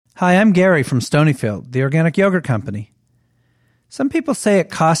Hi, I'm Gary from Stonyfield, the organic yogurt company. Some people say it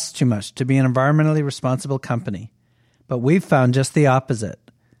costs too much to be an environmentally responsible company, but we've found just the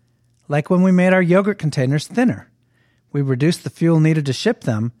opposite. Like when we made our yogurt containers thinner. We reduced the fuel needed to ship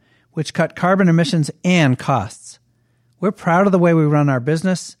them, which cut carbon emissions and costs. We're proud of the way we run our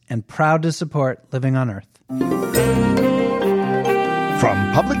business and proud to support Living on Earth.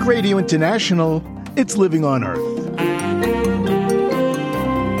 From Public Radio International, it's Living on Earth.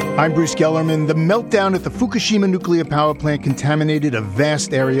 I'm Bruce Gellerman. The meltdown at the Fukushima nuclear power plant contaminated a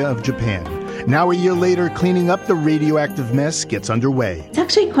vast area of Japan. Now, a year later, cleaning up the radioactive mess gets underway. It's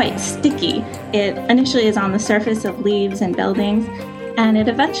actually quite sticky. It initially is on the surface of leaves and buildings, and it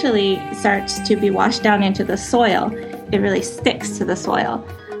eventually starts to be washed down into the soil. It really sticks to the soil.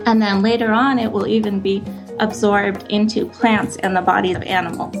 And then later on, it will even be absorbed into plants and the bodies of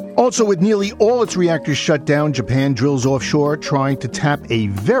animals. Also, with nearly all its reactors shut down, Japan drills offshore, trying to tap a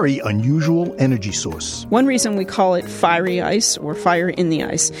very unusual energy source. One reason we call it fiery ice or fire in the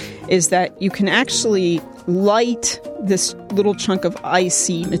ice is that you can actually light this little chunk of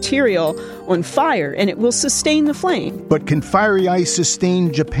icy material on fire, and it will sustain the flame. But can fiery ice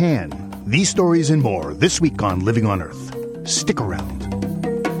sustain Japan? These stories and more this week on Living on Earth. Stick around.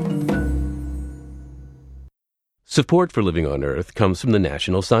 Support for Living on Earth comes from the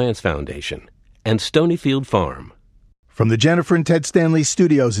National Science Foundation and Stonyfield Farm. From the Jennifer and Ted Stanley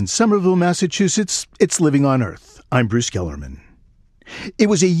studios in Somerville, Massachusetts, it's Living on Earth. I'm Bruce Gellerman. It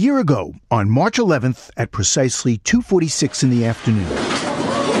was a year ago, on March 11th, at precisely 2:46 in the afternoon,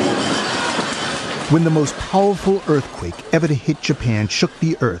 when the most powerful earthquake ever to hit Japan shook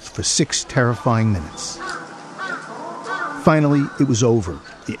the earth for 6 terrifying minutes. Finally, it was over.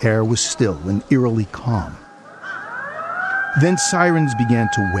 The air was still and eerily calm. Then sirens began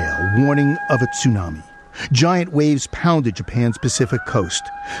to wail, warning of a tsunami. Giant waves pounded Japan's Pacific coast,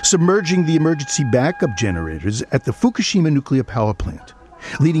 submerging the emergency backup generators at the Fukushima nuclear power plant,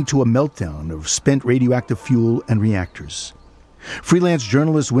 leading to a meltdown of spent radioactive fuel and reactors. Freelance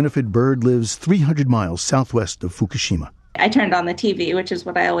journalist Winifred Bird lives 300 miles southwest of Fukushima. I turned on the TV, which is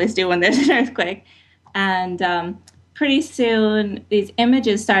what I always do when there's an earthquake, and pretty soon these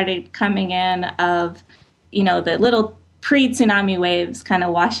images started coming in of, the little pre-tsunami waves kind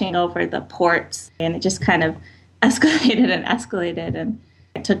of washing over the ports, and it just kind of escalated, and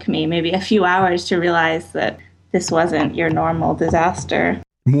it took me maybe a few hours to realize that this wasn't your normal disaster.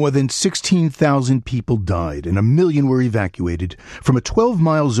 More than 16,000 people died and 1 million were evacuated from a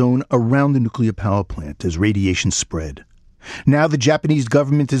 12-mile zone around the nuclear power plant as radiation spread. Now the Japanese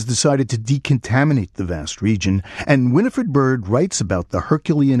government has decided to decontaminate the vast region, and Winifred Bird writes about the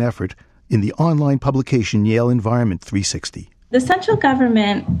Herculean effort in the online publication Yale Environment 360. The central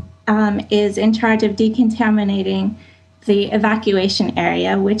government is in charge of decontaminating the evacuation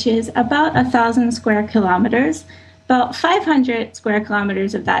area, which is about 1,000 square kilometers. About 500 square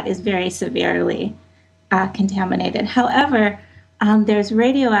kilometers of that is very severely contaminated. However, there's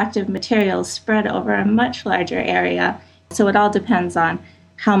radioactive materials spread over a much larger area, so it all depends on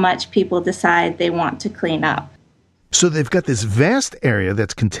how much people decide they want to clean up. So they've got this vast area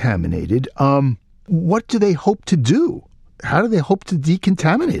that's contaminated. What do they hope to do? How do they hope to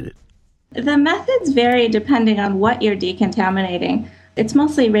decontaminate it? The methods vary depending on what you're decontaminating. It's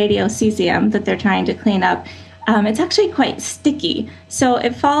mostly radiocesium that they're trying to clean up. It's actually quite sticky. So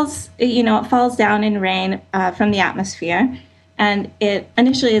it falls down in rain from the atmosphere, and it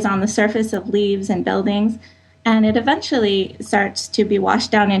initially is on the surface of leaves and buildings, and it eventually starts to be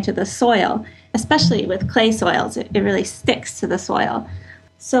washed down into the soil. Especially with clay soils, it really sticks to the soil.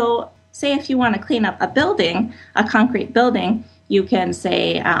 So say if you want to clean up a building, a concrete building, you can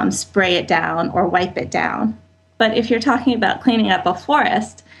say spray it down or wipe it down. But if you're talking about cleaning up a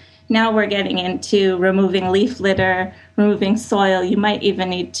forest, now we're getting into removing leaf litter, removing soil. You might even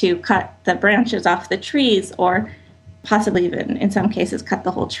need to cut the branches off the trees or possibly even, in some cases, cut the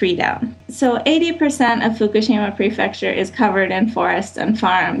whole tree down. So 80% of Fukushima Prefecture is covered in forests and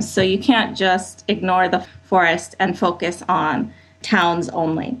farms, so you can't just ignore the forest and focus on towns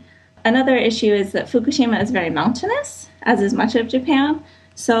only. Another issue is that Fukushima is very mountainous, as is much of Japan.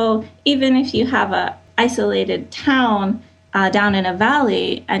 So even if you have an isolated town down in a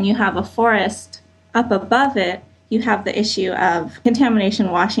valley and you have a forest up above it, you have the issue of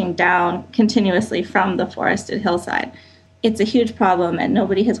contamination washing down continuously from the forested hillside. It's a huge problem, and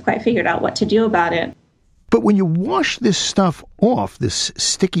nobody has quite figured out what to do about it. But when you wash this stuff off, this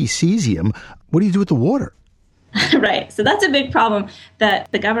sticky cesium, what do you do with the water? Right. So that's a big problem that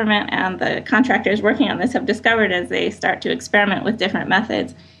the government and the contractors working on this have discovered as they start to experiment with different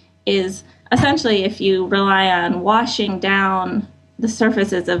methods, is essentially if you rely on washing down the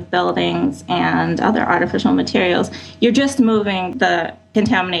surfaces of buildings and other artificial materials, you're just moving the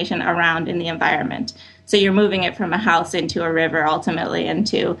contamination around in the environment. So you're moving it from a house into a river, ultimately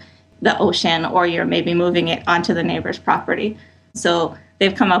into the ocean, or you're maybe moving it onto the neighbor's property. So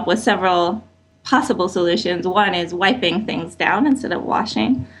they've come up with several possible solutions. One is wiping things down instead of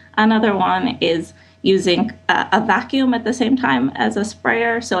washing. Another one is using a vacuum at the same time as a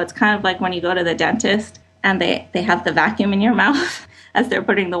sprayer. So it's kind of like when you go to the dentist and they have the vacuum in your mouth as they're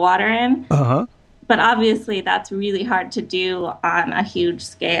putting the water in. Uh-huh. But obviously that's really hard to do on a huge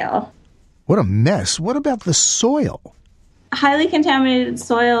scale. What a mess. What about the soil? Highly contaminated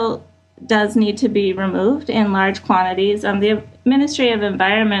soil does need to be removed in large quantities. The Ministry of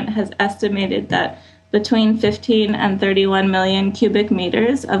Environment has estimated that between 15 and 31 million cubic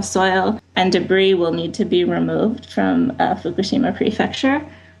meters of soil and debris will need to be removed from Fukushima Prefecture.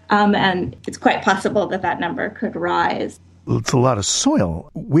 And it's quite possible that that number could rise. Well, it's a lot of soil.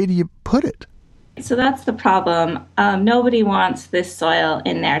 Where do you put it? So that's the problem. Nobody wants this soil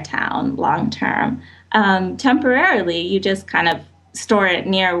in their town long term. Temporarily, you just kind of store it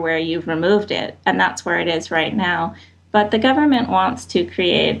near where you've removed it, and that's where it is right now. But the government wants to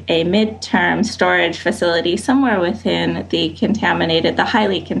create a midterm storage facility somewhere within the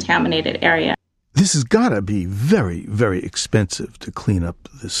highly contaminated area. This has got to be very, very expensive to clean up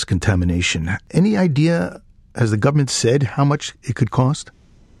this contamination. Any idea, has the government said how much it could cost?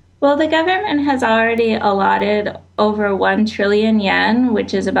 Well, the government has already allotted over 1 trillion yen,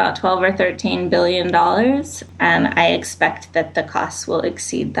 which is about $12 or $13 billion, and I expect that the costs will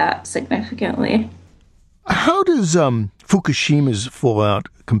exceed that significantly. How does Fukushima's fallout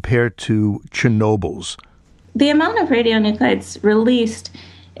compare to Chernobyl's? The amount of radionuclides released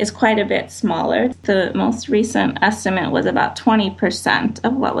is quite a bit smaller. The most recent estimate was about 20%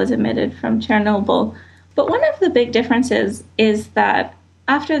 of what was emitted from Chernobyl. But one of the big differences is that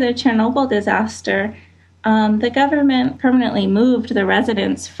after the Chernobyl disaster, the government permanently moved the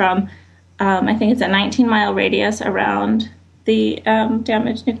residents from, I think it's a 19-mile radius around the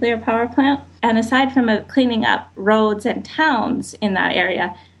damaged nuclear power plant. And aside from cleaning up roads and towns in that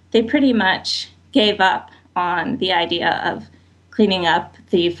area, they pretty much gave up on the idea of cleaning up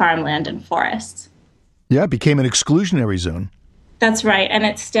the farmland and forests. Yeah, it became an exclusionary zone. That's right, and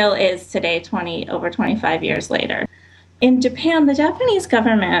it still is today, over 25 years later. In Japan, the Japanese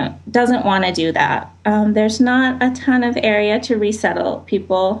government doesn't want to do that. There's not a ton of area to resettle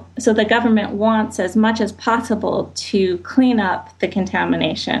people, so the government wants as much as possible to clean up the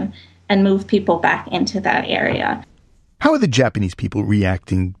contamination and move people back into that area. How are the Japanese people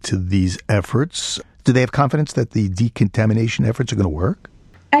reacting to these efforts? Do they have confidence that the decontamination efforts are going to work?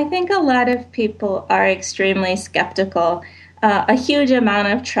 I think a lot of people are extremely skeptical. A huge amount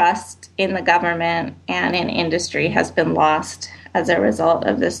of trust in the government and in industry has been lost as a result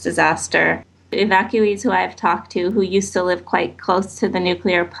of this disaster. Evacuees who I've talked to who used to live quite close to the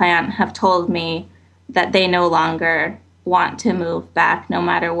nuclear plant have told me that they no longer want to move back no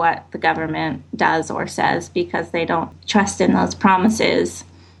matter what the government does or says because they don't trust in those promises.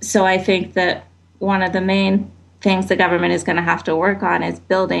 So I think that one of the main things the government is going to have to work on is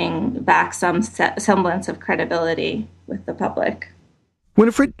building back some semblance of credibility with the public.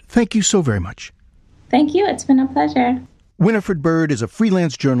 Winifred, thank you so very much. Thank you. It's been a pleasure. Winifred Bird is a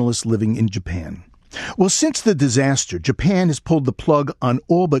freelance journalist living in Japan. Well, since the disaster, Japan has pulled the plug on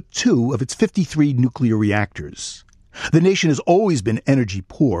all but 2 of its 53 nuclear reactors. The nation has always been energy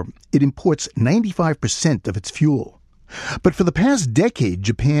poor. It imports 95% of its fuel. But for the past decade,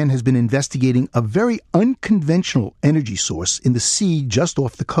 Japan has been investigating a very unconventional energy source in the sea just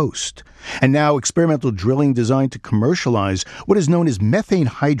off the coast. And now experimental drilling designed to commercialize what is known as methane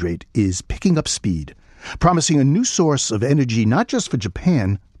hydrate is picking up speed, promising a new source of energy not just for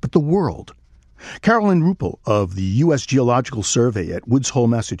Japan, but the world. Carolyn Ruppel of the U.S. Geological Survey at Woods Hole,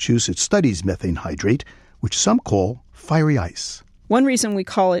 Massachusetts, studies methane hydrate, which some call fiery ice. One reason we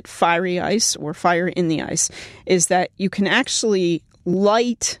call it fiery ice or fire in the ice is that you can actually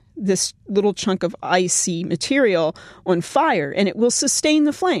light this little chunk of icy material on fire and it will sustain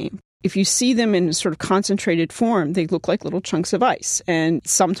the flame. If you see them in sort of concentrated form, they look like little chunks of ice. And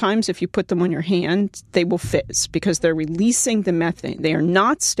sometimes if you put them on your hand, they will fizz because they're releasing the methane. They are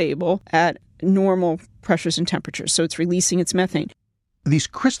not stable at normal pressures and temperatures, so it's releasing its methane. These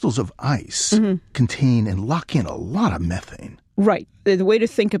crystals of ice contain and lock in a lot of methane. Right. The way to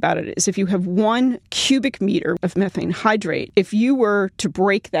think about it is if you have 1 cubic meter of methane hydrate, if you were to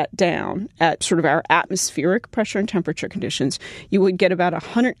break that down at sort of our atmospheric pressure and temperature conditions, you would get about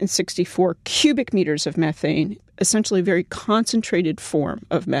 164 cubic meters of methane, essentially a very concentrated form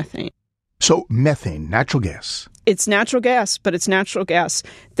of methane. So methane, natural gas. It's natural gas, but it's natural gas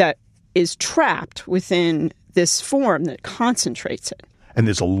that is trapped within this form that concentrates it. And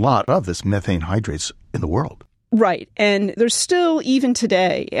there's a lot of this methane hydrates in the world. Right. And there's still, even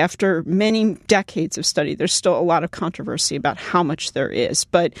today, after many decades of study, there's still a lot of controversy about how much there is.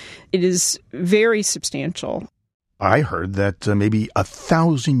 But it is very substantial. I heard that maybe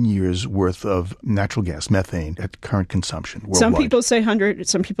 1,000 years worth of natural gas, methane, at current consumption worldwide. Some people say 100,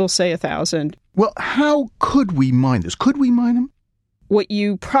 some people say 1,000. Well, how could we mine this? Could we mine them? What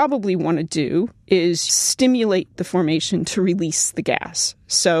you probably want to do is stimulate the formation to release the gas.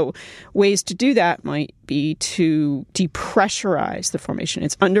 So ways to do that might be to depressurize the formation.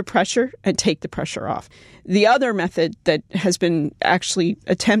 It's under pressure and take the pressure off. The other method that has been actually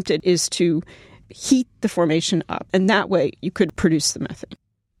attempted is to heat the formation up, and that way you could produce the methane.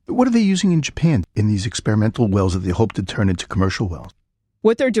 What are they using in Japan in these experimental wells that they hope to turn into commercial wells?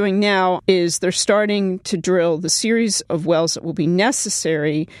 What they're doing now is they're starting to drill the series of wells that will be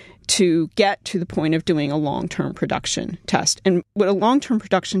necessary to get to the point of doing a long-term production test. And what a long-term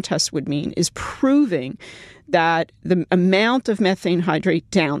production test would mean is proving that the amount of methane hydrate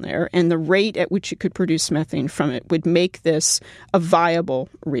down there and the rate at which you could produce methane from it would make this a viable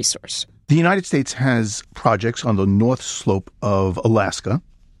resource. The United States has projects on the north slope of Alaska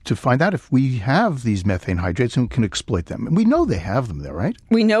to find out if we have these methane hydrates and can exploit them. And we know they have them there, right?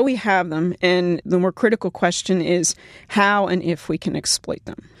 We know we have them, and the more critical question is how and if we can exploit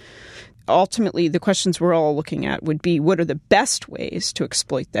them. Ultimately, the questions we're all looking at would be, what are the best ways to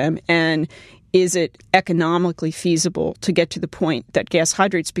exploit them, and is it economically feasible to get to the point that gas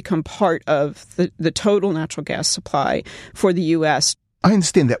hydrates become part of the total natural gas supply for the U.S.? I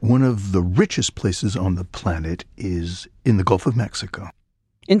understand that one of the richest places on the planet is in the Gulf of Mexico.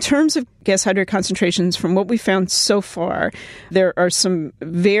 In terms of gas hydrate concentrations, from what we found so far, there are some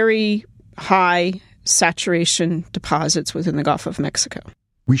very high saturation deposits within the Gulf of Mexico.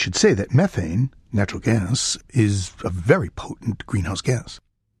 We should say that methane, natural gas, is a very potent greenhouse gas.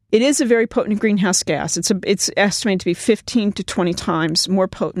 It is a very potent greenhouse gas. It's estimated to be 15 to 20 times more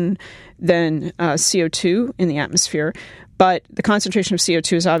potent than CO2 in the atmosphere, but the concentration of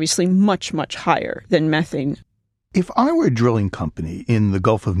CO2 is obviously much, much higher than methane. If I were a drilling company in the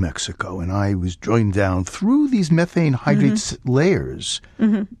Gulf of Mexico and I was drilling down through these methane hydrates layers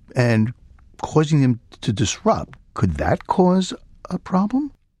and causing them to disrupt, could that cause a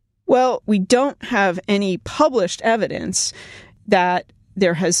problem? Well, we don't have any published evidence that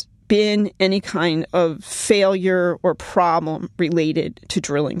there has been any kind of failure or problem related to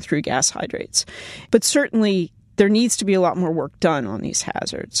drilling through gas hydrates. But certainly there needs to be a lot more work done on these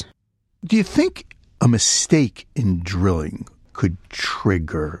hazards. Do you think a mistake in drilling could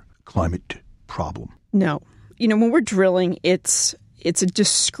trigger a climate problem? No. When we're drilling, it's a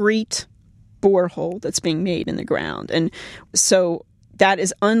discrete borehole that's being made in the ground. And so that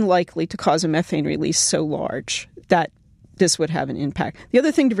is unlikely to cause a methane release so large that this would have an impact. The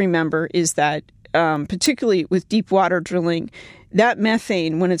other thing to remember is that, particularly with deep water drilling, that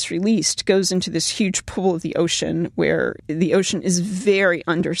methane, when it's released, goes into this huge pool of the ocean where the ocean is very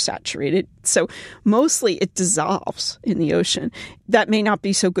undersaturated. So mostly it dissolves in the ocean. That may not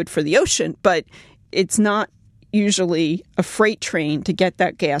be so good for the ocean, but it's not usually a freight train to get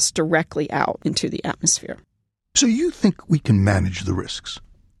that gas directly out into the atmosphere. So you think we can manage the risks?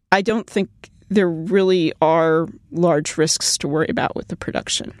 I don't think there really are large risks to worry about with the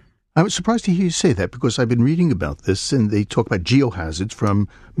production. I was surprised to hear you say that because I've been reading about this and they talk about geohazards from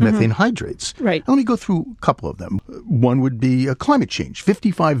methane hydrates. Right. Let me go through a couple of them. One would be climate change.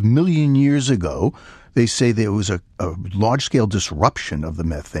 55 million years ago, they say there was a large-scale disruption of the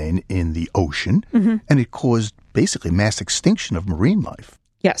methane in the ocean, and it caused basically mass extinction of marine life.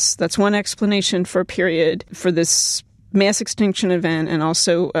 Yes, that's one explanation for a period for this mass extinction event, and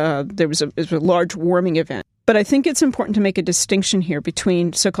also there was a large warming event. But I think it's important to make a distinction here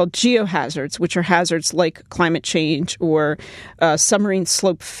between so-called geohazards, which are hazards like climate change or submarine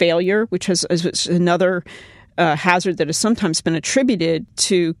slope failure, which is another hazard that has sometimes been attributed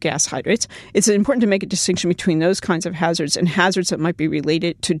to gas hydrates. It's important to make a distinction between those kinds of hazards and hazards that might be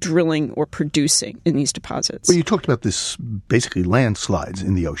related to drilling or producing in these deposits. Well, you talked about this basically landslides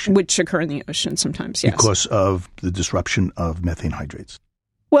in the ocean. Which occur in the ocean sometimes, yes. Because of the disruption of methane hydrates.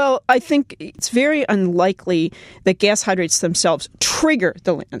 Well, I think it's very unlikely that gas hydrates themselves trigger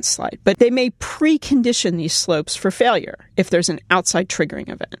the landslide, but they may precondition these slopes for failure if there's an outside triggering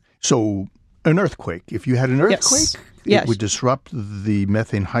event. So an earthquake. If you had an earthquake, yes. It would disrupt the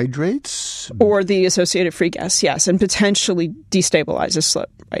methane hydrates? Or the associated free gas, yes, and potentially destabilize a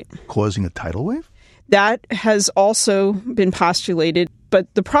slope, right? Causing a tidal wave? That has also been postulated.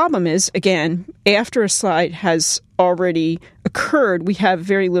 But the problem is, again, after a slide has already occurred, we have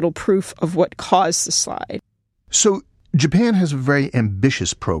very little proof of what caused the slide. So Japan has a very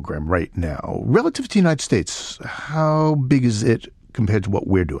ambitious program right now. Relative to the United States, how big is it compared to what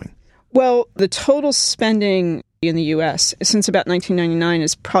we're doing? Well, the total spending in the U.S. since about 1999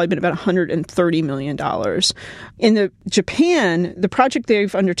 has probably been about $130 million. In Japan, the project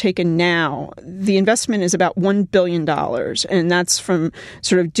they've undertaken now, the investment is about $1 billion, and that's from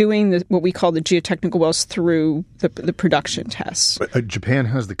sort of doing what we call the geotechnical wells through the production tests. But Japan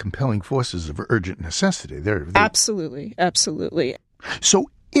has the compelling forces of urgent necessity. They're Absolutely, absolutely. So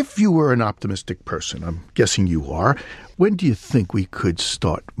if you were an optimistic person, I'm guessing you are, when do you think we could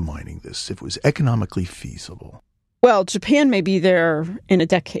start mining this if it was economically feasible? Well, Japan may be there in a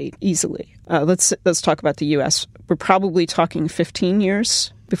decade easily. Let's talk about the U.S. We're probably talking 15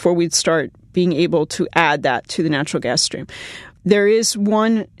 years before we'd start being able to add that to the natural gas stream. There is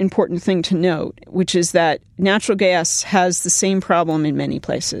one important thing to note, which is that natural gas has the same problem in many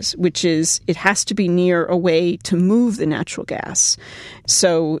places, which is it has to be near a way to move the natural gas.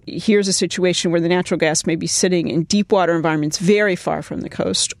 So here's a situation where the natural gas may be sitting in deep water environments very far from the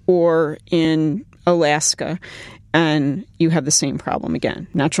coast or in Alaska, and you have the same problem again.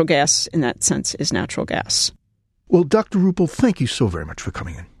 Natural gas, in that sense, is natural gas. Well, Dr. Ruppel, thank you so very much for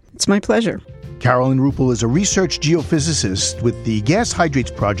coming in. It's my pleasure. Carolyn Ruppel is a research geophysicist with the Gas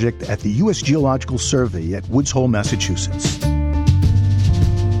Hydrates Project at the U.S. Geological Survey at Woods Hole, Massachusetts.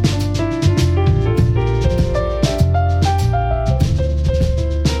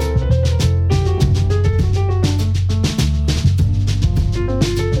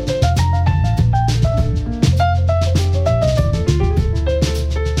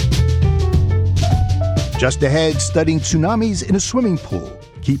 Just ahead, studying tsunamis in a swimming pool.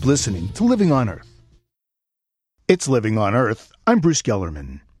 Keep listening to Living on Earth. It's Living on Earth. I'm Bruce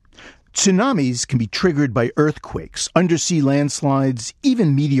Gellerman. Tsunamis can be triggered by earthquakes, undersea landslides,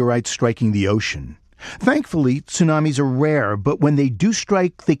 even meteorites striking the ocean. Thankfully, tsunamis are rare, but when they do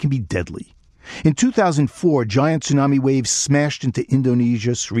strike, they can be deadly. In 2004, giant tsunami waves smashed into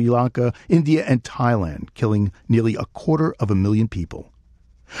Indonesia, Sri Lanka, India, and Thailand, killing nearly 250,000 people.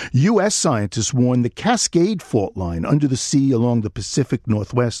 U.S. scientists warn the Cascade Fault Line under the sea along the Pacific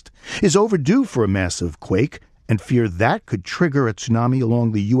Northwest is overdue for a massive quake and fear that could trigger a tsunami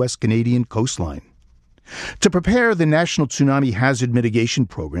along the U.S.-Canadian coastline. To prepare, the National Tsunami Hazard Mitigation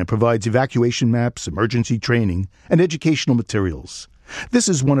Program provides evacuation maps, emergency training, and educational materials. This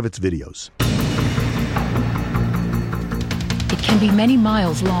is one of its videos. It can be many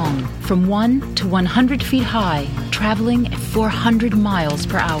miles long, from 1 to 100 feet high, traveling at 400 miles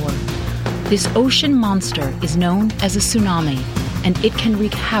per hour. This ocean monster is known as a tsunami, and it can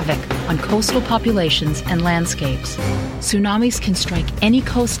wreak havoc on coastal populations and landscapes. Tsunamis can strike any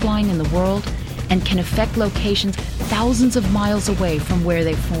coastline in the world and can affect locations thousands of miles away from where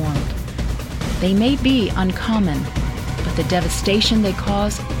they formed. They may be uncommon, but the devastation they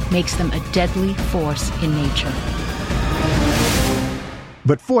cause makes them a deadly force in nature.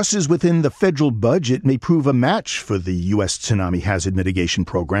 But forces within the federal budget may prove a match for the U.S. Tsunami Hazard Mitigation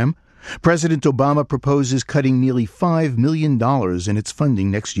Program. President Obama proposes cutting nearly $5 million in its funding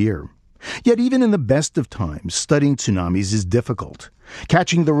next year. Yet even in the best of times, studying tsunamis is difficult.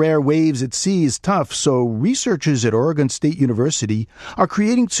 Catching the rare waves at sea is tough, so researchers at Oregon State University are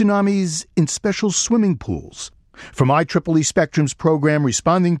creating tsunamis in special swimming pools. From IEEE Spectrum's program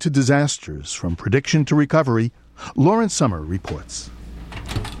Responding to Disasters, From Prediction to Recovery, Lauren Sommer reports.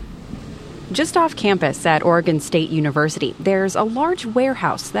 Just off campus at Oregon State University, there's a large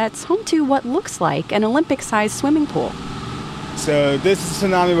warehouse that's home to what looks like an Olympic-sized swimming pool. So this is a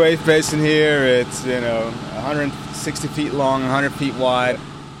tsunami wave basin here. It's, 160 feet long, 100 feet wide.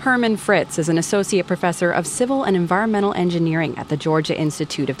 Herman Fritz is an associate professor of civil and environmental engineering at the Georgia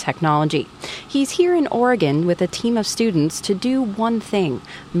Institute of Technology. He's here in Oregon with a team of students to do one thing: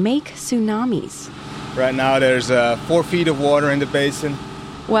 make tsunamis. Right now there's 4 feet of water in the basin.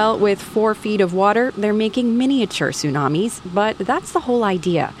 Well, with 4 feet of water, they're making miniature tsunamis, but that's the whole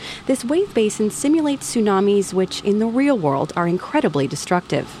idea. This wave basin simulates tsunamis, which in the real world are incredibly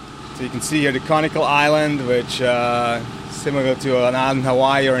destructive. So you can see here the conical island, which similar to an island in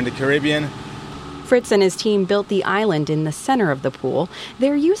Hawaii or in the Caribbean. Fritz and his team built the island in the center of the pool.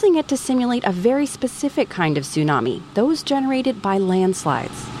 They're using it to simulate a very specific kind of tsunami, those generated by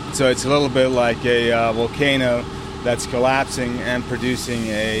landslides. So it's a little bit like a volcano that's collapsing and producing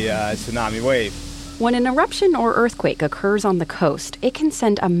a tsunami wave. When an eruption or earthquake occurs on the coast, it can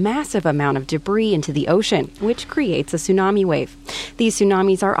send a massive amount of debris into the ocean, which creates a tsunami wave. These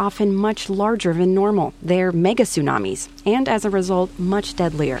tsunamis are often much larger than normal. They're mega tsunamis, and as a result, much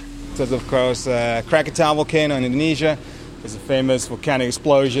deadlier. There's, of course, Krakatoa volcano in Indonesia. There's a famous volcanic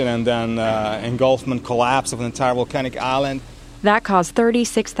explosion and then engulfment collapse of an entire volcanic island. That caused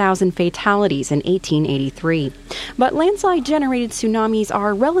 36,000 fatalities in 1883. But landslide-generated tsunamis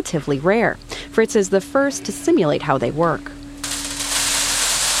are relatively rare. Fritz is the first to simulate how they work.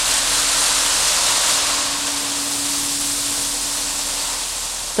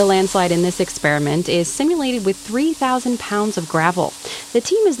 The landslide in this experiment is simulated with 3,000 pounds of gravel. The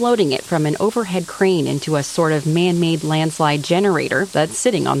team is loading it from an overhead crane into a sort of man-made landslide generator that's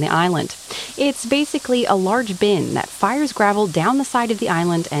sitting on the island. It's basically a large bin that fires gravel down the side of the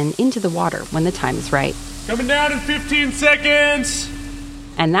island and into the water when the time is right. Coming down in 15 seconds!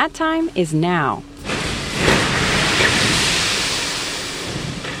 And that time is now.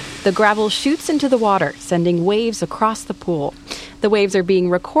 The gravel shoots into the water, sending waves across the pool. The waves are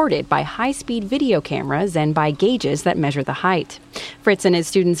being recorded by high-speed video cameras and by gauges that measure the height. Fritz and his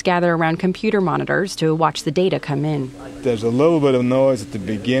students gather around computer monitors to watch the data come in. There's a little bit of noise at the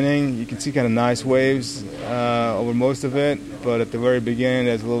beginning. You can see kind of nice waves over most of it, but at the very beginning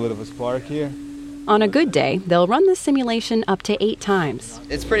there's a little bit of a spark here. On a good day, they'll run this simulation up to 8 times.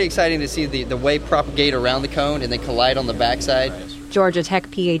 It's pretty exciting to see the wave propagate around the cone and then collide on the backside. Georgia Tech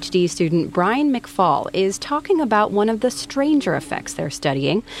PhD student Brian McFall is talking about one of the stranger effects they're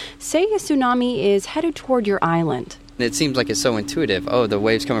studying. Say a tsunami is headed toward your island. It seems like it's so intuitive. Oh, the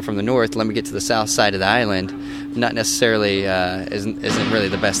wave's coming from the north, let me get to the south side of the island. Not necessarily isn't really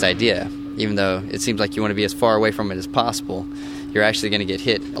the best idea. Even though it seems like you want to be as far away from it as possible, you're actually going to get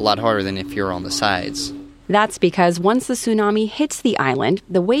hit a lot harder than if you're on the sides. That's because once the tsunami hits the island,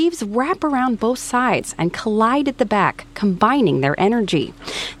 the waves wrap around both sides and collide at the back, combining their energy.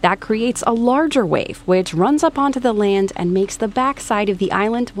 That creates a larger wave, which runs up onto the land and makes the backside of the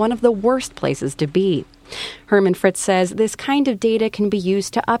island one of the worst places to be. Herman Fritz says this kind of data can be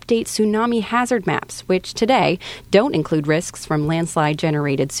used to update tsunami hazard maps, which today don't include risks from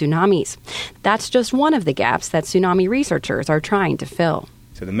landslide-generated tsunamis. That's just one of the gaps that tsunami researchers are trying to fill.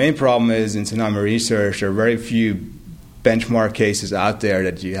 So the main problem is in tsunami research, there are very few benchmark cases out there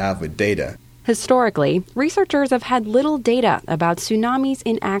that you have with data. Historically, researchers have had little data about tsunamis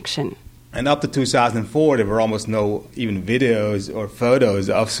in action. And up to 2004, there were almost no even videos or photos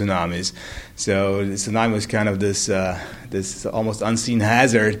of tsunamis. So the tsunami was kind of this almost unseen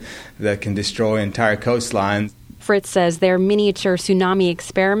hazard that can destroy entire coastlines. Fritz says their miniature tsunami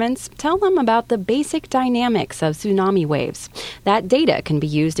experiments tell them about the basic dynamics of tsunami waves. That data can be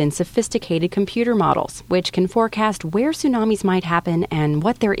used in sophisticated computer models, which can forecast where tsunamis might happen and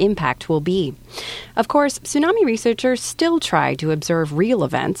what their impact will be. Of course, tsunami researchers still try to observe real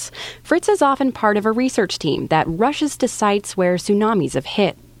events. Fritz is often part of a research team that rushes to sites where tsunamis have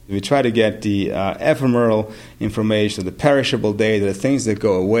hit. We try to get the ephemeral information, the perishable data, the things that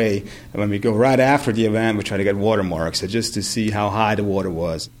go away. And when we go right after the event, we try to get watermarks, so just to see how high the water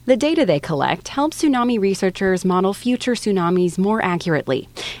was. The data they collect helps tsunami researchers model future tsunamis more accurately.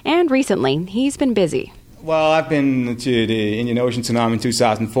 And recently, he's been busy. Well, I've been to the Indian Ocean tsunami in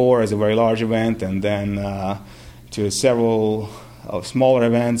 2004 as a very large event, and then to several of smaller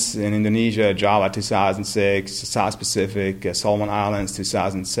events in Indonesia, Java 2006, South Pacific, Solomon Islands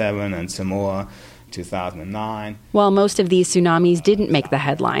 2007, and Samoa 2009. While most of these tsunamis didn't make the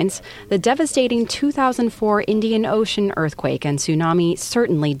headlines, the devastating 2004 Indian Ocean earthquake and tsunami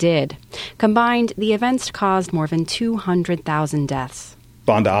certainly did. Combined, the events caused more than 200,000 deaths.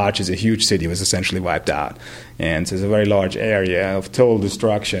 Banda Aceh is a huge city, was essentially wiped out. And so it's a very large area of total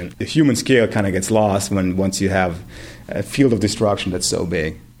destruction. The human scale kind of gets lost once you have a field of destruction that's so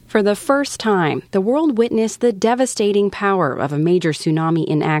big. For the first time, the world witnessed the devastating power of a major tsunami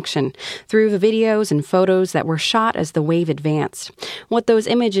in action through the videos and photos that were shot as the wave advanced. What those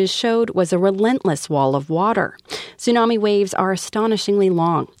images showed was a relentless wall of water. Tsunami waves are astonishingly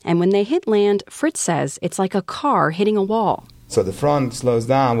long, and when they hit land, Fritz says it's like a car hitting a wall. So the front slows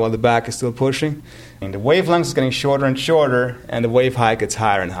down while the back is still pushing, and the wavelength is getting shorter and shorter, and the wave height gets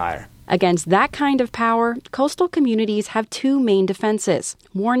higher and higher. Against that kind of power, coastal communities have two main defenses: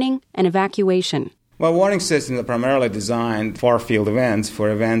 warning and evacuation. Well, warning systems are primarily designed for far-field events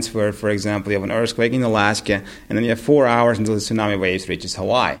where, for example, you have an earthquake in Alaska, and then you have 4 hours until the tsunami waves reaches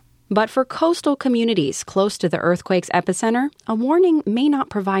Hawaii. But for coastal communities close to the earthquake's epicenter, a warning may not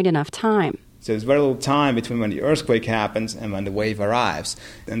provide enough time. So there's very little time between when the earthquake happens and when the wave arrives.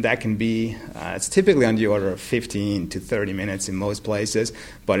 And that can be, it's typically on the order of 15 to 30 minutes in most places.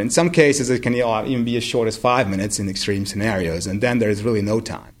 But in some cases, it can even be as short as 5 minutes in extreme scenarios. And then there's really no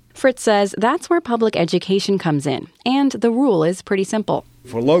time. Fritz says that's where public education comes in. And the rule is pretty simple.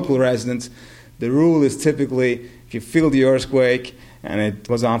 For local residents, the rule is typically if you feel the earthquake and it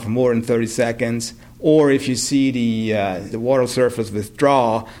goes on for more than 30 seconds, or if you see the water surface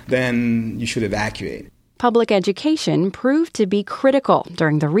withdraw, then you should evacuate. Public education proved to be critical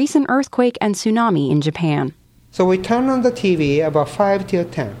during the recent earthquake and tsunami in Japan. So we turn on the TV about 5 till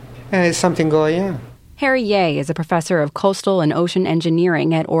 10, and there's something going on. Harry Ye is a professor of coastal and ocean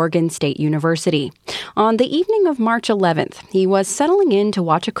engineering at Oregon State University. On the evening of March 11th, he was settling in to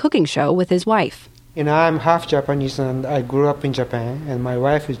watch a cooking show with his wife. I'm half Japanese and I grew up in Japan, and my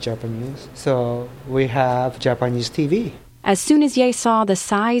wife is Japanese, so we have Japanese TV. As soon as Ye saw the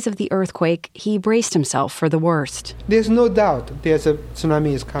size of the earthquake, he braced himself for the worst. There's no doubt there's a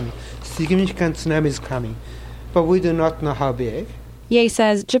tsunami is coming. Significant tsunami is coming, but we do not know how big. Ye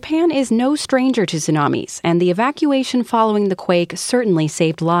says Japan is no stranger to tsunamis, and the evacuation following the quake certainly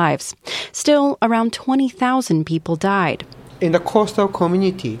saved lives. Still, around 20,000 people died. In the coastal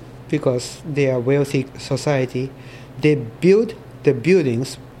community, because they are wealthy society, they build the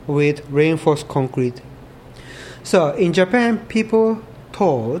buildings with reinforced concrete. So in Japan, people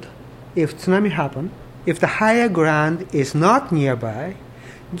told if tsunami happen, if the higher ground is not nearby,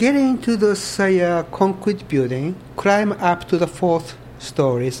 get into those concrete building, climb up to the 4th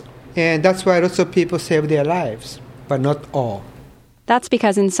stories, and that's why lots of people save their lives, but not all. That's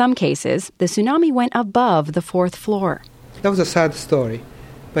because in some cases, the tsunami went above the 4th floor. That was a sad story.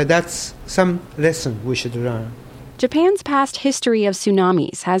 But that's some lesson we should learn. Japan's past history of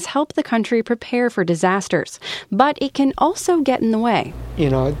tsunamis has helped the country prepare for disasters, but it can also get in the way.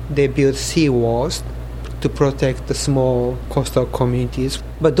 They built seawalls to protect the small coastal communities.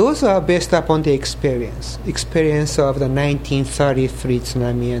 But those are based upon the experience of the 1933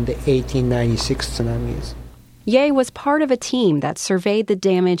 tsunami and the 1896 tsunamis. Ye was part of a team that surveyed the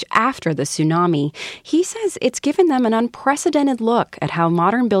damage after the tsunami. He says it's given them an unprecedented look at how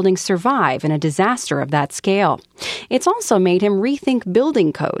modern buildings survive in a disaster of that scale. It's also made him rethink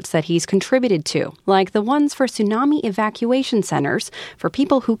building codes that he's contributed to, like the ones for tsunami evacuation centers for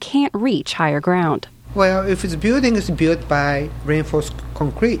people who can't reach higher ground. Well, if the building is built by reinforced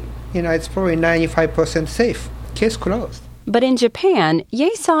concrete, it's probably 95% safe. Case closed. But in Japan,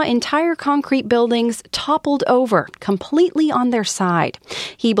 Ye saw entire concrete buildings toppled over, completely on their side.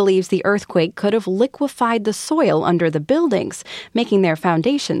 He believes the earthquake could have liquefied the soil under the buildings, making their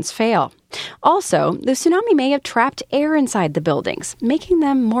foundations fail. Also, the tsunami may have trapped air inside the buildings, making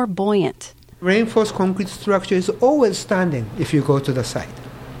them more buoyant. Reinforced concrete structure is always standing if you go to the site.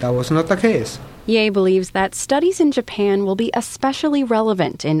 That was not the case. Ye believes that studies in Japan will be especially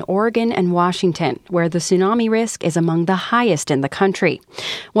relevant in Oregon and Washington, where the tsunami risk is among the highest in the country.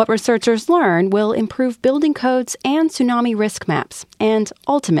 What researchers learn will improve building codes and tsunami risk maps, and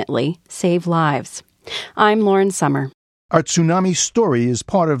ultimately save lives. I'm Lauren Sommer. Our tsunami story is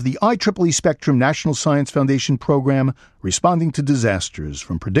part of the IEEE Spectrum National Science Foundation program, Responding to Disasters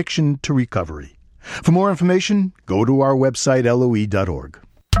from Prediction to Recovery. For more information, go to our website, loe.org.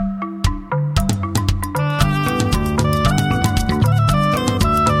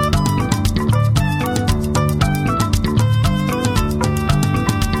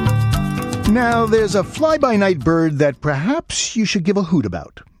 Now, there's a fly-by-night bird that perhaps you should give a hoot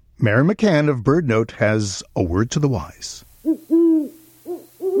about. Mary McCann of BirdNote has a word to the wise.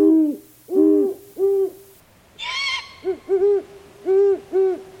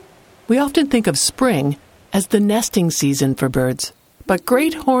 We often think of spring as the nesting season for birds. But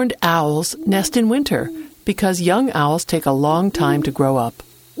great horned owls nest in winter because young owls take a long time to grow up.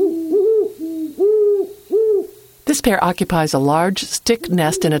 This pair occupies a large stick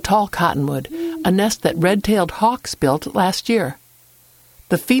nest in a tall cottonwood, a nest that red-tailed hawks built last year.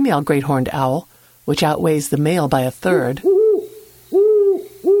 The female great horned owl, which outweighs the male by a third,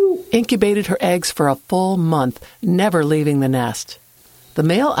 incubated her eggs for a full month, never leaving the nest. The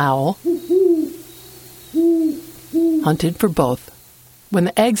male owl hunted for both. When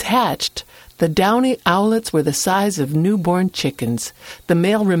the eggs hatched, the downy owlets were the size of newborn chickens. The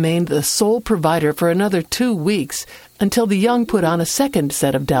male remained the sole provider for another 2 weeks until the young put on a second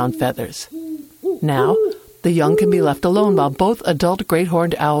set of down feathers. Now, the young can be left alone while both adult great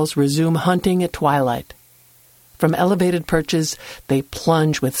horned owls resume hunting at twilight. From elevated perches, they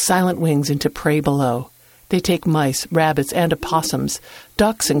plunge with silent wings into prey below. They take mice, rabbits, and opossums,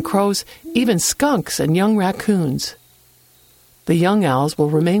 ducks and crows, even skunks and young raccoons. The young owls will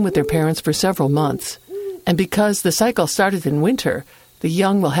remain with their parents for several months. And because the cycle started in winter, the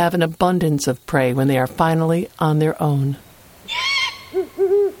young will have an abundance of prey when they are finally on their own.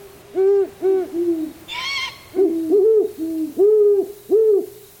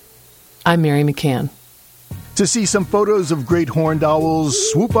 I'm Mary McCann. To see some photos of great horned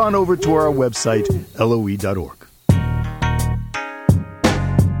owls, swoop on over to our website, loe.org.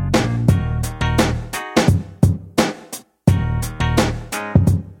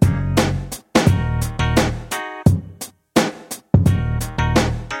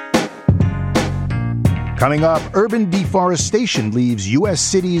 Coming up, urban deforestation leaves U.S.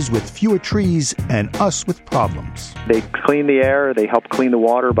 cities with fewer trees and us with problems. They clean the air, they help clean the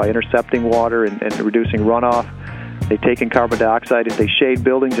water by intercepting water and reducing runoff. They take in carbon dioxide. If they shade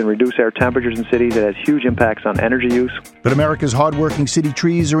buildings and reduce air temperatures in cities, it has huge impacts on energy use. But America's hardworking city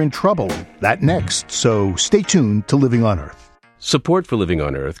trees are in trouble. That next, so stay tuned to Living on Earth. Support for Living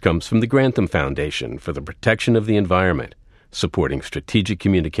on Earth comes from the Grantham Foundation for the Protection of the Environment, supporting strategic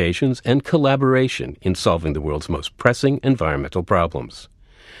communications and collaboration in solving the world's most pressing environmental problems.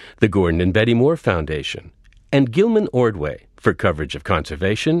 The Gordon and Betty Moore Foundation, and Gilman Ordway for coverage of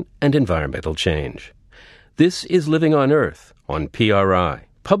conservation and environmental change. This is Living on Earth on PRI,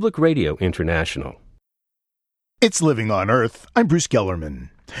 Public Radio International. It's Living on Earth. I'm Bruce Gellerman.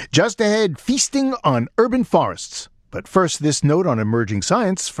 Just ahead, feasting on urban forests. But first, this note on emerging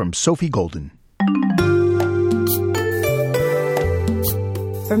science from Sophie Golden.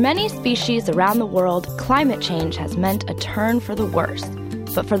 For many species around the world, climate change has meant a turn for the worse.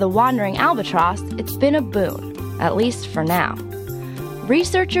 But for the wandering albatross, it's been a boon, at least for now.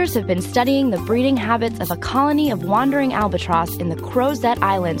 Researchers have been studying the breeding habits of a colony of wandering albatross in the Crozet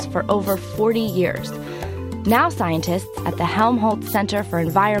Islands for over 40 years. Now scientists at the Helmholtz Center for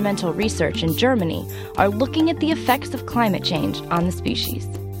Environmental Research in Germany are looking at the effects of climate change on the species.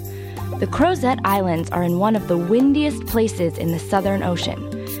 The Crozet Islands are in one of the windiest places in the Southern Ocean,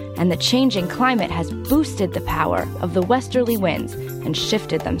 and the changing climate has boosted the power of the westerly winds and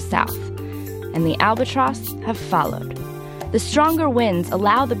shifted them south. And the albatross have followed. The stronger winds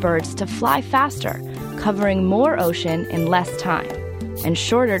allow the birds to fly faster, covering more ocean in less time. And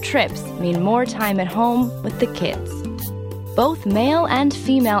shorter trips mean more time at home with the kids. Both male and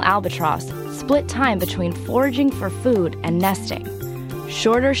female albatross split time between foraging for food and nesting.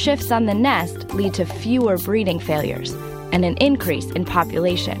 Shorter shifts on the nest lead to fewer breeding failures and an increase in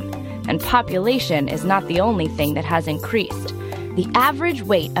population. And population is not the only thing that has increased. The average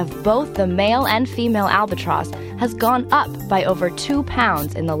weight of both the male and female albatross has gone up by over 2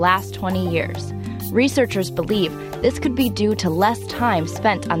 pounds in the last 20 years. Researchers believe this could be due to less time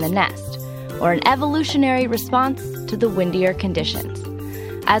spent on the nest, or an evolutionary response to the windier conditions.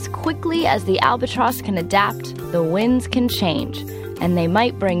 As quickly as the albatross can adapt, the winds can change, and they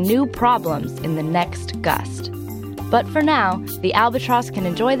might bring new problems in the next gust. But for now, the albatross can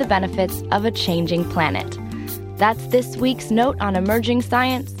enjoy the benefits of a changing planet. That's this week's Note on Emerging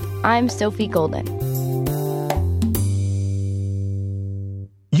Science. I'm Sophie Golden.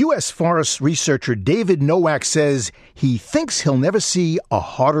 U.S. forest researcher David Nowak says he thinks he'll never see a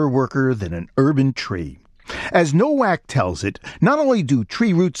harder worker than an urban tree. As Nowak tells it, not only do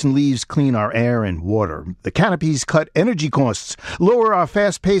tree roots and leaves clean our air and water, the canopies cut energy costs, lower our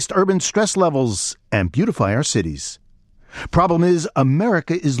fast-paced urban stress levels, and beautify our cities. Problem is,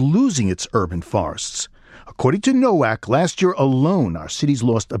 America is losing its urban forests. According to Nowak, last year alone, our cities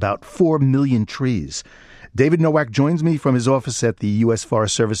lost about 4 million trees. David Nowak joins me from his office at the U.S.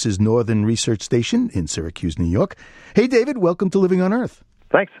 Forest Service's Northern Research Station in Syracuse, New York. Hey, David, welcome to Living on Earth.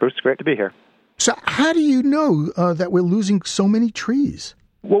 Thanks, Bruce. Great to be here. So how do you know that we're losing so many trees?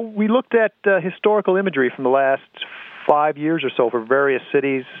 Well, we looked at historical imagery from the last 5 years or so for various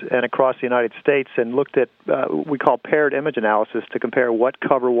cities and across the United States and looked at what we call paired image analysis to compare what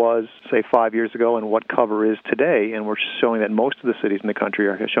cover was, say, 5 years ago and what cover is today. And we're showing that most of the cities in the country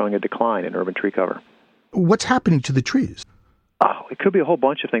are showing a decline in urban tree cover. What's happening to the trees? Oh, it could be a whole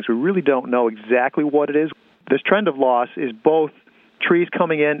bunch of things. We really don't know exactly what it is. This trend of loss is both trees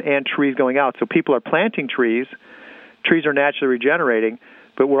coming in and trees going out. So people are planting trees. Trees are naturally regenerating,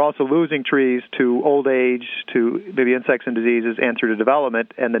 but we're also losing trees to old age, to maybe insects and diseases, and through the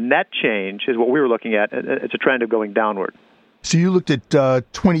development. And the net change is what we were looking at. It's a trend of going downward. So you looked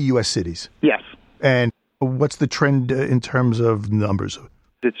at 20 U.S. cities? Yes. And what's the trend in terms of numbers?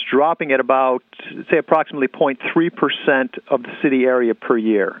 It's dropping at about, say, approximately 0.3% of the city area per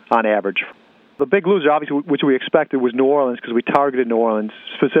year on average. The big loser, obviously, which we expected, was New Orleans, because we targeted New Orleans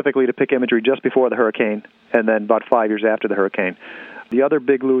specifically to pick imagery just before the hurricane and then about 5 years after the hurricane. The other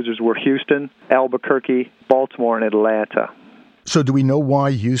big losers were Houston, Albuquerque, Baltimore, and Atlanta. So do we know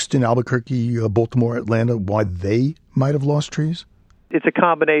why Houston, Albuquerque, Baltimore, Atlanta, why they might have lost trees? It's a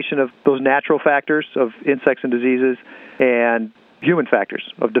combination of those natural factors of insects and diseases and human factors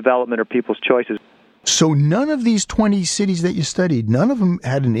of development or people's choices. So none of these 20 cities that you studied, none of them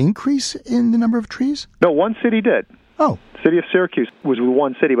had an increase in the number of trees? No, one city did. Oh. The city of Syracuse was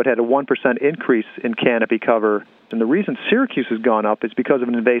one city, but had a 1% increase in canopy cover. And the reason Syracuse has gone up is because of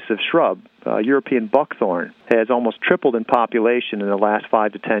an invasive shrub. European buckthorn has almost tripled in population in the last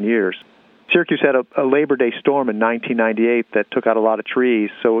 5 to 10 years. Syracuse had a Labor Day storm in 1998 that took out a lot of trees,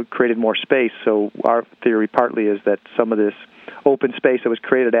 so it created more space. So our theory partly is that some of this open space that was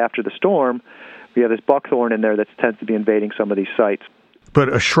created after the storm, we have this buckthorn in there that tends to be invading some of these sites.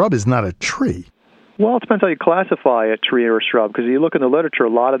 But a shrub is not a tree. Well, it depends how you classify a tree or a shrub, because if you look in the literature, a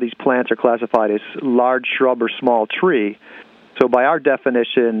lot of these plants are classified as large shrub or small tree. So by our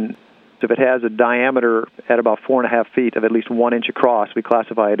definition, if it has a diameter at about 4.5 feet of at least 1 inch across, we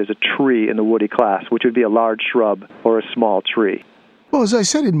classify it as a tree in the woody class, which would be a large shrub or a small tree. Well, as I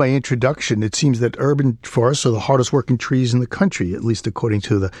said in my introduction, it seems that urban forests are the hardest working trees in the country, at least according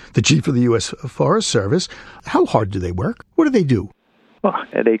to the chief of the U.S. Forest Service. How hard do they work? What do they do? Well,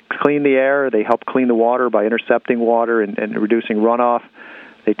 they clean the air. They help clean the water by intercepting water and reducing runoff.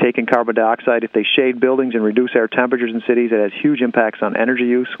 They take in carbon dioxide. If they shade buildings and reduce air temperatures in cities, it has huge impacts on energy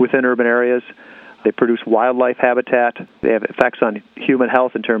use within urban areas. They produce wildlife habitat. They have effects on human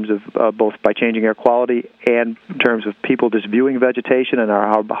health in terms of both by changing air quality and in terms of people just viewing vegetation and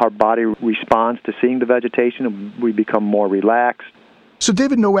how our body responds to seeing the vegetation. We become more relaxed. So,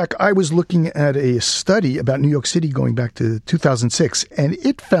 David Nowak, I was looking at a study about New York City going back to 2006, and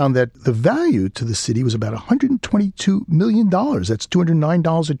it found that the value to the city was about $122 million. That's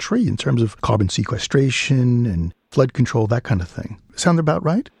 $209 a tree in terms of carbon sequestration and flood control, that kind of thing. Sound about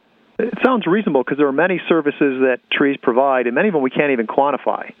right? It sounds reasonable because there are many services that trees provide, and many of them we can't even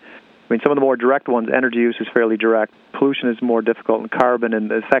quantify. I mean, some of the more direct ones, energy use is fairly direct. Pollution is more difficult, and carbon and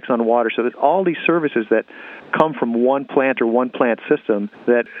the effects on water. So there's all these services that come from one plant or one plant system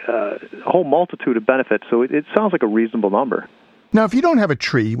that a whole multitude of benefits. So it sounds like a reasonable number. Now, if you don't have a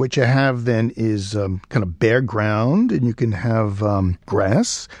tree, what you have then is kind of bare ground, and you can have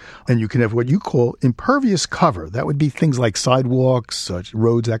grass, and you can have what you call impervious cover. That would be things like sidewalks,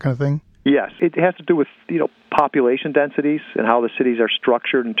 roads, that kind of thing? Yes. It has to do with, population densities and how the cities are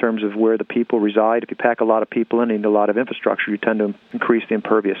structured in terms of where the people reside. If you pack a lot of people in and a lot of infrastructure, you tend to increase the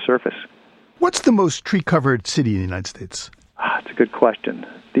impervious surface. What's the most tree-covered city in the United States? That's a good question.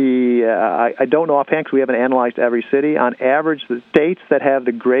 I don't know offhand because we haven't analyzed every city. On average, the states that have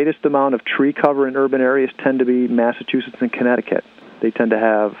the greatest amount of tree cover in urban areas tend to be Massachusetts and Connecticut. They tend to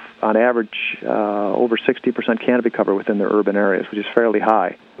have, on average, over 60% canopy cover within their urban areas, which is fairly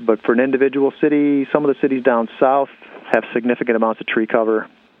high. But for an individual city, some of the cities down south have significant amounts of tree cover.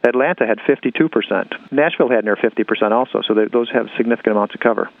 Atlanta had 52%. Nashville had near 50% also, so those have significant amounts of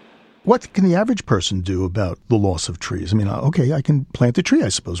cover. What can the average person do about the loss of trees? I mean, okay, I can plant a tree, I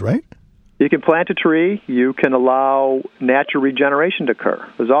suppose, right? You can plant a tree. You can allow natural regeneration to occur.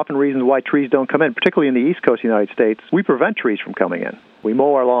 There's often reasons why trees don't come in, particularly in the East Coast of the United States. We prevent trees from coming in. We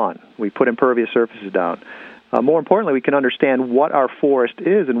mow our lawn. We put impervious surfaces down. More importantly, we can understand what our forest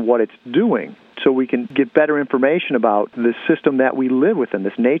is and what it's doing, so we can get better information about the system that we live within,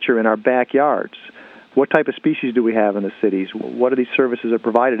 this nature in our backyards. What type of species do we have in the cities? What are these services are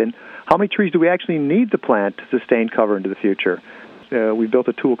provided? And how many trees do we actually need to plant to sustain cover into the future? We built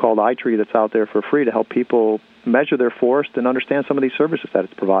a tool called iTree that's out there for free to help people measure their forest and understand some of these services that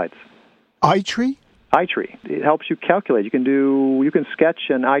it provides. iTree? iTree. It helps you calculate. You can sketch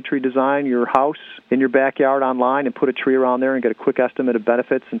an iTree design, your house in your backyard online, and put a tree around there and get a quick estimate of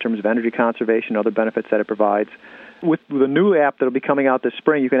benefits in terms of energy conservation and other benefits that it provides. With the new app that will be coming out this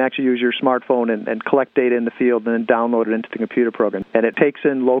spring, you can actually use your smartphone and collect data in the field and then download it into the computer program. And it takes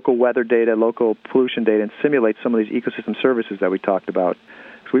in local weather data, local pollution data, and simulates some of these ecosystem services that we talked about.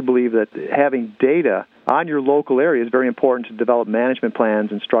 So we believe that having data on your local area is very important to develop management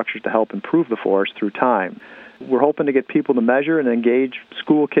plans and structures to help improve the forest through time. We're hoping to get people to measure and engage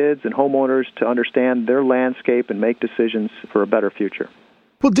school kids and homeowners to understand their landscape and make decisions for a better future.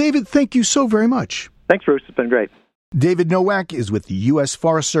 Well, David, thank you so very much. Thanks, Bruce. It's been great. David Nowak is with the U.S.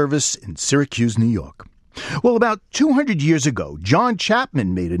 Forest Service in Syracuse, New York. Well, about 200 years ago, John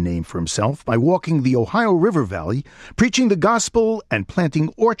Chapman made a name for himself by walking the Ohio River Valley, preaching the gospel and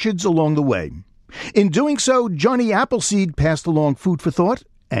planting orchards along the way. In doing so, Johnny Appleseed passed along food for thought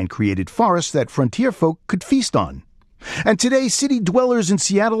and created forests that frontier folk could feast on. And today, city dwellers in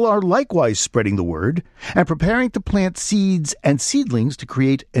Seattle are likewise spreading the word and preparing to plant seeds and seedlings to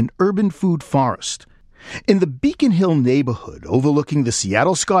create an urban food forest. In the Beacon Hill neighborhood overlooking the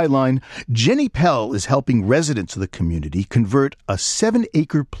Seattle skyline, Jenny Pell is helping residents of the community convert a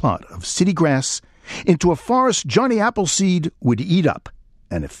 7-acre plot of city grass into a forest Johnny Appleseed would eat up.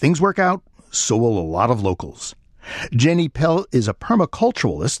 And if things work out, so will a lot of locals. Jenny Pell is a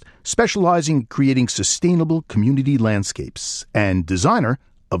permaculturalist specializing in creating sustainable community landscapes and designer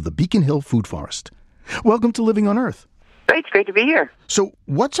of the Beacon Hill Food Forest. Welcome to Living on Earth. It's great to be here. So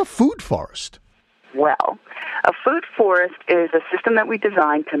what's a food forest? Well, a food forest is a system that we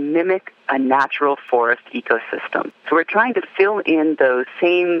designed to mimic a natural forest ecosystem. So we're trying to fill in those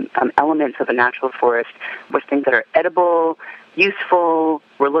same elements of a natural forest with things that are edible, useful.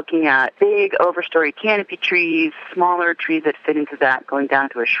 We're looking at big overstory canopy trees, smaller trees that fit into that, going down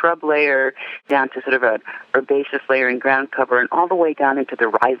to a shrub layer, down to sort of a herbaceous layer and ground cover, and all the way down into the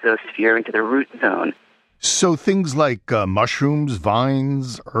rhizosphere, into the root zone. So things like mushrooms,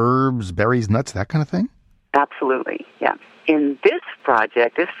 vines, herbs, berries, nuts, that kind of thing? Absolutely, yeah. In this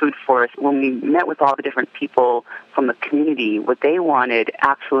project, this food forest, when we met with all the different people from the community, what they wanted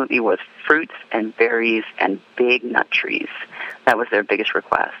absolutely was fruits and berries and big nut trees. That was their biggest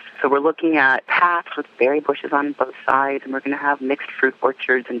request. So we're looking at paths with berry bushes on both sides, and we're going to have mixed fruit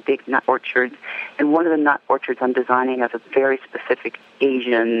orchards and big nut orchards. And one of the nut orchards I'm designing has a very specific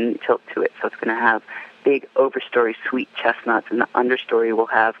Asian tilt to it. So it's going to have big overstory sweet chestnuts, and the understory will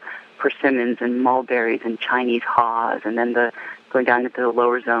have persimmons and mulberries and Chinese haws, and then going down into the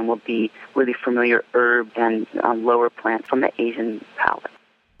lower zone will be really familiar herb and lower plants from the Asian palette.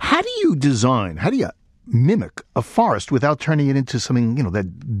 How do you mimic a forest without turning it into something,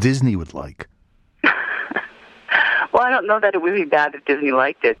 that Disney would like? Well, I don't know that it would be bad if Disney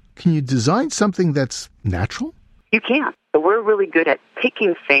liked it. Can you design something that's natural? You can. So we're really good at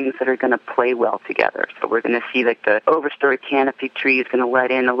picking things that are going to play well together. So we're going to see like the overstory canopy tree is going to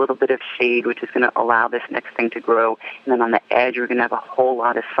let in a little bit of shade, which is going to allow this next thing to grow. And then on the edge, we're going to have a whole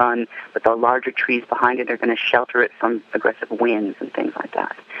lot of sun, but the larger trees behind it are going to shelter it from aggressive winds and things like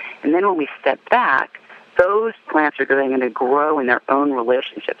that. And then when we step back, those plants are going to grow in their own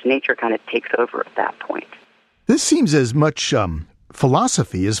relationships. Nature kind of takes over at that point. This seems as much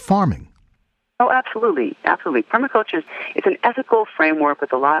philosophy as farming. Oh, absolutely, absolutely. Permaculture is an ethical framework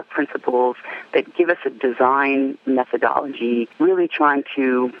with a lot of principles that give us a design methodology, really trying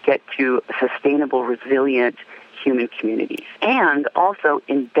to get to sustainable, resilient human communities, and also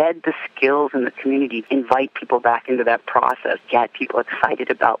embed the skills in the community, invite people back into that process, get people excited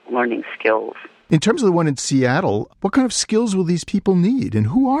about learning skills. In terms of the one in Seattle, what kind of skills will these people need, and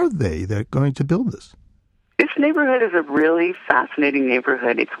who are they that are going to build this? This neighborhood is a really fascinating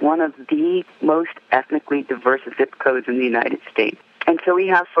neighborhood. It's one of the most ethnically diverse zip codes in the United States. And so we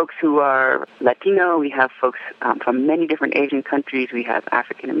have folks who are Latino, we have folks from many different Asian countries, we have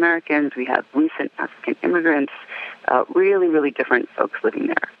African Americans, we have recent African immigrants, really, really different folks living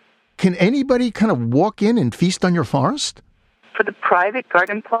there. Can anybody kind of walk in and feast on your forest? For the private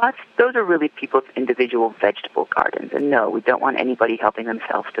garden plots, those are really people's individual vegetable gardens. And no, we don't want anybody helping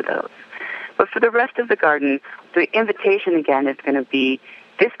themselves to those. But for the rest of the garden, the invitation, again, is going to be,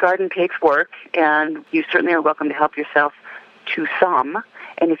 this garden takes work, and you certainly are welcome to help yourself to some.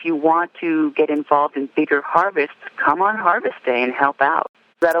 And if you want to get involved in bigger harvests, come on harvest day and help out.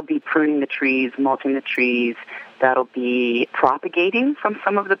 That'll be pruning the trees, mulching the trees. That'll be propagating from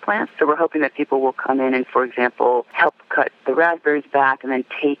some of the plants. So we're hoping that people will come in and, for example, help cut the raspberries back and then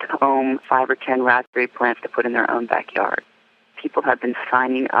take home 5 or 10 raspberry plants to put in their own backyard. People have been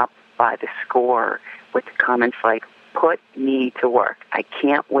signing up by the score with comments like, put me to work. I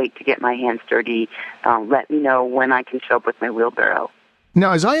can't wait to get my hands dirty. Let me know when I can show up with my wheelbarrow.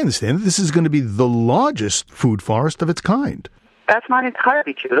 Now, as I understand it, this is going to be the largest food forest of its kind. That's not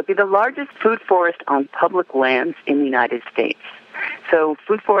entirely true. It'll be the largest food forest on public lands in the United States. So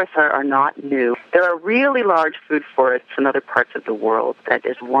food forests are not new. There are really large food forests in other parts of the world.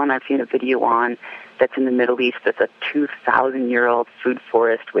 There's one I've seen a video on that's in the Middle East that's a 2,000-year-old food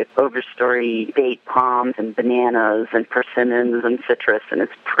forest with overstory date palms and bananas and persimmons and citrus, and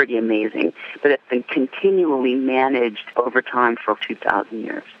it's pretty amazing. But it's been continually managed over time for 2,000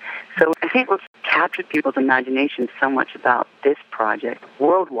 years. So I think what's captured people's imagination so much about this project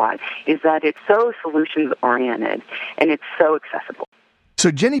worldwide is that it's so solutions-oriented and it's so accessible.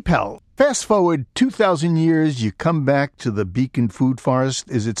 So Jenny Pell, fast forward 2,000 years, you come back to the Beacon Food Forest.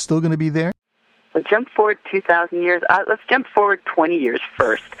 Is it still going to be there? Let's jump forward 2,000 years. Let's jump forward 20 years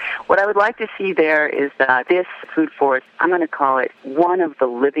first. What I would like to see there is that this food forest, I'm going to call it one of the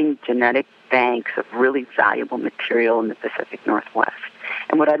living genetic banks of really valuable material in the Pacific Northwest.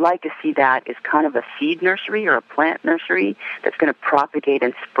 And what I'd like to see that is kind of a seed nursery or a plant nursery that's going to propagate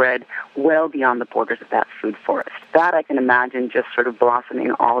and spread well beyond the borders of that food forest. That I can imagine just sort of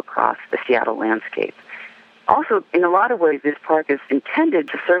blossoming all across the Seattle landscape. Also, in a lot of ways, this park is intended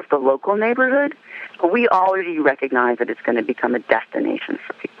to serve the local neighborhood, but we already recognize that it's going to become a destination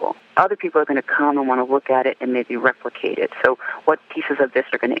for people. Other people are going to come and want to look at it and maybe replicate it. So what pieces of this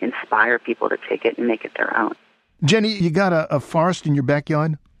are going to inspire people to take it and make it their own? Jenny, you got a forest in your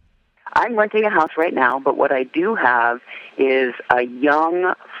backyard? I'm renting a house right now, but what I do have is a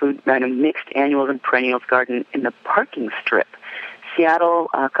young food, mixed annuals and perennials garden in the parking strip. Seattle,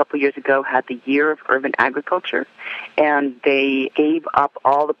 a couple years ago, had the Year of Urban Agriculture, and they gave up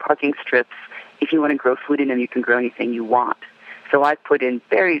all the parking strips. If you want to grow food in them, you can grow anything you want. So I put in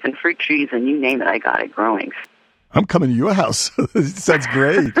berries and fruit trees, and you name it, I got it growing. I'm coming to your house. Sounds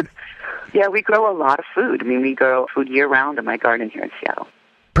great. Yeah, we grow a lot of food. I mean, we grow food year-round in my garden here in Seattle.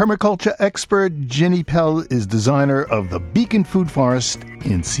 Permaculture expert Jenny Pell is designer of the Beacon Food Forest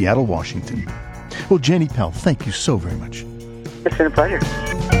in Seattle, Washington. Well, Jenny Pell, thank you so very much. It's been a pleasure.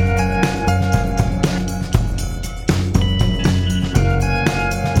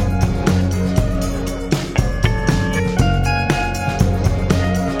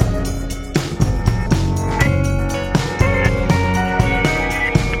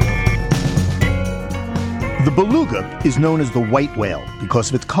 The beluga is known as the white whale because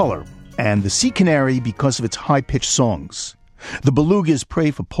of its color, and the sea canary because of its high-pitched songs. The beluga is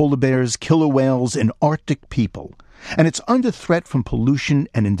prey for polar bears, killer whales, and Arctic people, and it's under threat from pollution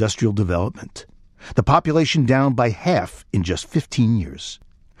and industrial development. The population down by half in just 15 years.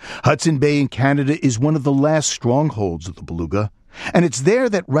 Hudson Bay in Canada is one of the last strongholds of the beluga, and it's there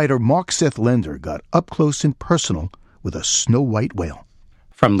that writer Mark Seth Lender got up close and personal with a snow white whale.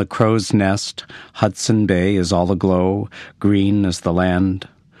 From the crow's nest, Hudson Bay is all aglow, green as the land.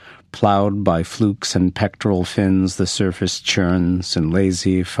 Plowed by flukes and pectoral fins, the surface churns in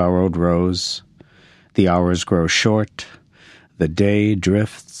lazy, furrowed rows. The hours grow short, the day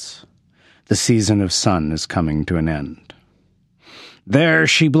drifts, the season of sun is coming to an end. There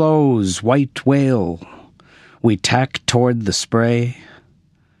she blows, white whale. We tack toward the spray.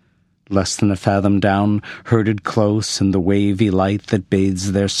 Less than a fathom down, herded close in the wavy light that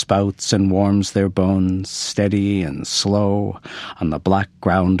bathes their spouts and warms their bones, steady and slow, on the black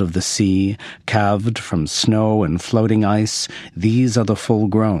ground of the sea, calved from snow and floating ice, these are the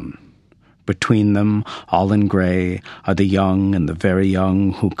full-grown. Between them, all in gray, are the young and the very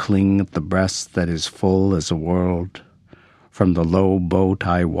young who cling at the breast that is full as a world. From the low boat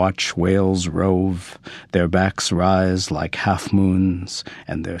I watch whales rove, their backs rise like half-moons,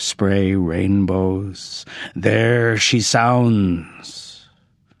 and their spray rainbows. There she sounds!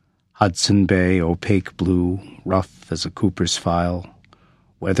 Hudson Bay, opaque blue, rough as a cooper's file.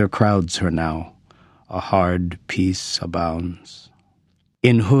 Weather crowds her now, a hard peace abounds.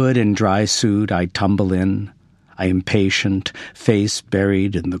 In hood and dry suit I tumble in, I impatient, face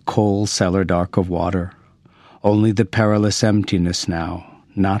buried in the coal cellar dark of water. Only the perilous emptiness now,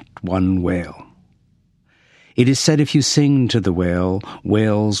 not one whale. It is said if you sing to the whale,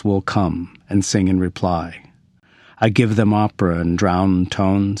 whales will come and sing in reply. I give them opera and drowned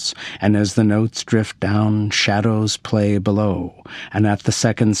tones, and as the notes drift down, shadows play below, and at the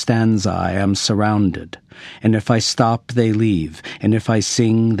second stanza I am surrounded. And if I stop, they leave, and if I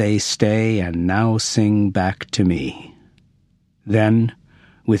sing, they stay, and now sing back to me. Then,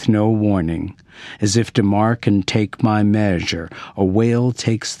 with no warning, as if to mark and take my measure, a whale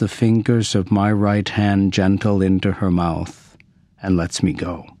takes the fingers of my right hand gentle into her mouth and lets me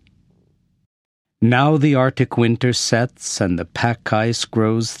go. Now the Arctic winter sets and the pack ice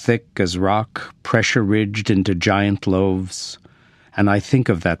grows thick as rock, pressure-ridged into giant loaves, and I think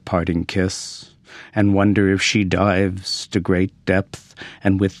of that parting kiss and wonder if she dives to great depth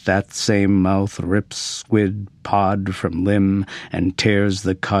and with that same mouth rips squid pod from limb and tears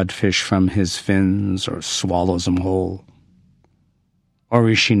the codfish from his fins or swallows 'em whole. Or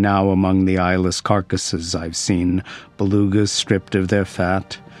is she now among the eyeless carcasses I've seen, belugas stripped of their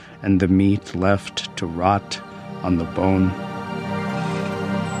fat and the meat left to rot on the bone?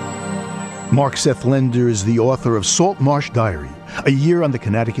 Mark Seth Lender is the author of Salt Marsh Diary, A Year on the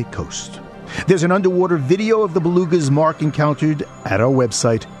Connecticut Coast. There's an underwater video of the belugas Mark encountered at our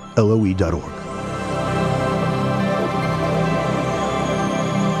website, LOE.org.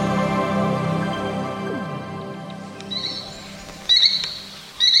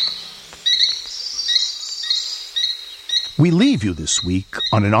 We leave you this week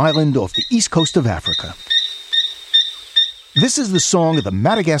on an island off the east coast of Africa. This is the song of the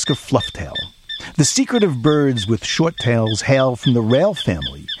Madagascar flufftail. The secretive birds with short tails hail from the rail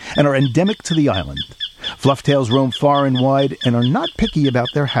family and are endemic to the island. Flufftails roam far and wide and are not picky about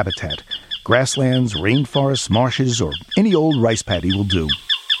their habitat. Grasslands, rainforests, marshes, or any old rice paddy will do.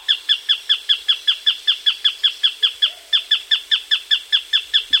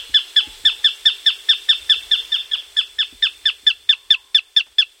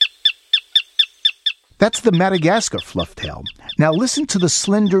 That's the Madagascar flufftail. Now listen to the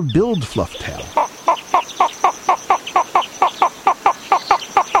slender-billed flufftail.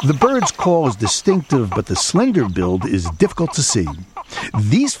 The bird's call is distinctive, but the slender-billed is difficult to see.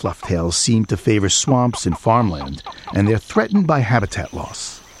 These flufftails seem to favor swamps and farmland, and they're threatened by habitat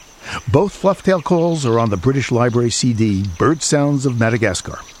loss. Both flufftail calls are on the British Library CD, Bird Sounds of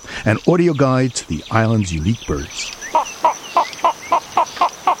Madagascar, an audio guide to the island's unique birds.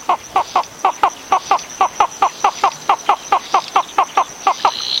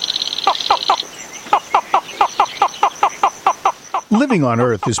 Living on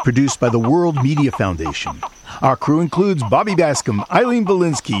Earth is produced by the World Media Foundation. Our crew includes Bobby Bascom, Eileen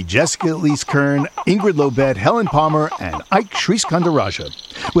Valinsky, Jessica Elise Kern, Ingrid Lobet, Helen Palmer, and Ike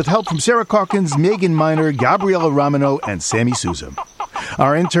Sriskandaraja, with help from Sarah Calkins, Megan Miner, Gabriella Romano, and Sammy Souza.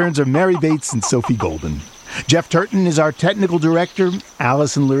 Our interns are Mary Bates and Sophie Golden. Jeff Turton is our technical director.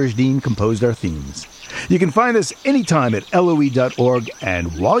 Allison Lurshdeen composed our themes. You can find us anytime at LOE.org,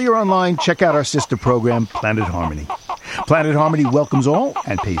 and while you're online, check out our sister program, Planet Harmony. Planet Harmony welcomes all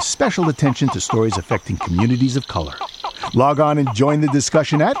and pays special attention to stories affecting communities of color. Log on and join the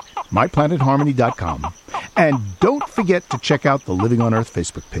discussion at myplanetharmony.com. And don't forget to check out the Living on Earth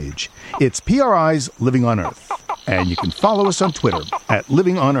Facebook page. It's PRI's Living on Earth. And you can follow us on Twitter at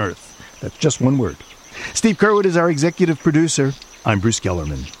Living on Earth. That's just one word. Steve Curwood is our executive producer. I'm Bruce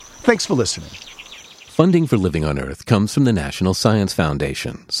Gellerman. Thanks for listening. Funding for Living on Earth comes from the National Science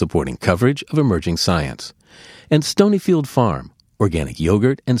Foundation, supporting coverage of emerging science. And Stonyfield Farm, organic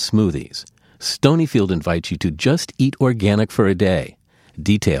yogurt and smoothies. Stonyfield invites you to just eat organic for a day.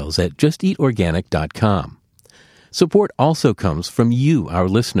 Details at justeatorganic.com. Support also comes from you, our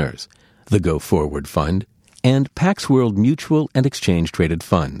listeners, the Go Forward Fund, and Pax World Mutual and Exchange Traded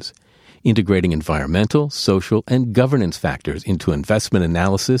Funds, integrating environmental, social, and governance factors into investment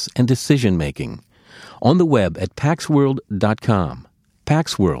analysis and decision-making. On the web at paxworld.com.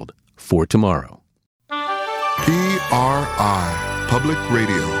 Pax World for tomorrow. PRI, Public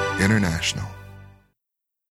Radio International.